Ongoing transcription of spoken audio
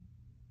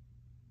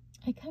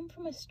I come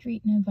from a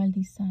street near Val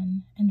di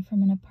Sun and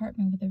from an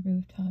apartment with a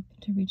rooftop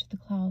to reach the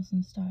clouds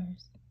and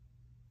stars.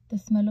 The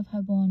smell of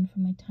jabon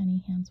from my tiny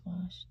hands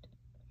washed.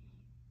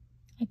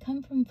 I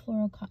come from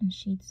floral cotton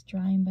sheets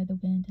drying by the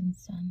wind and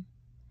sun.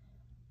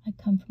 I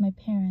come from my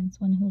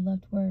parents, one who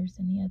loved words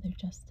and the other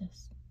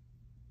justice.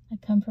 I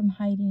come from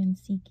hiding and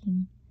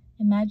seeking,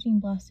 imagining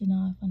blasting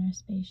off on our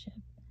spaceship,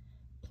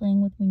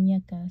 playing with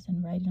muñecas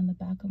and riding on the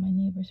back of my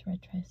neighbor's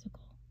red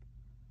tricycle.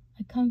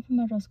 I come from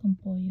arroz con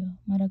pollo,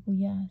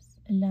 maracuyás,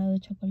 helado de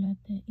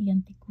chocolate y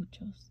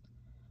anticuchos.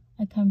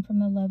 I come from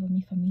the love of mi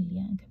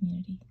familia and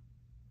community.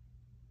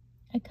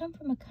 I come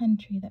from a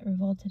country that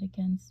revolted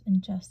against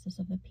injustice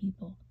of the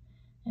people,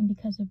 and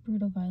because of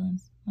brutal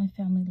violence, my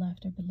family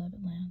left our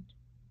beloved land.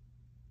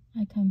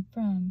 I come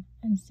from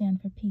and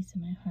stand for peace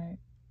in my heart,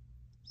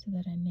 so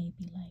that I may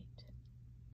be light.